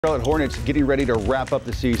Charlotte Hornets getting ready to wrap up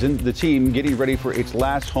the season. The team getting ready for its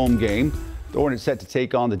last home game. The Hornets set to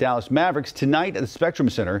take on the Dallas Mavericks tonight at the Spectrum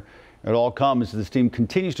Center. It all comes as this team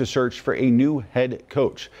continues to search for a new head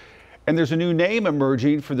coach. And there's a new name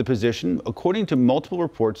emerging for the position. According to multiple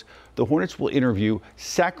reports, the Hornets will interview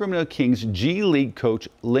Sacramento Kings G League coach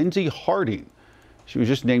Lindsey Harding. She was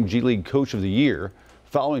just named G League Coach of the Year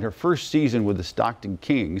following her first season with the Stockton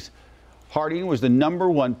Kings. Harding was the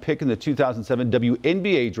 #1 pick in the 2007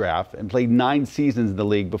 WNBA draft and played 9 seasons in the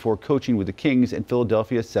league before coaching with the Kings and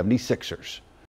Philadelphia 76ers.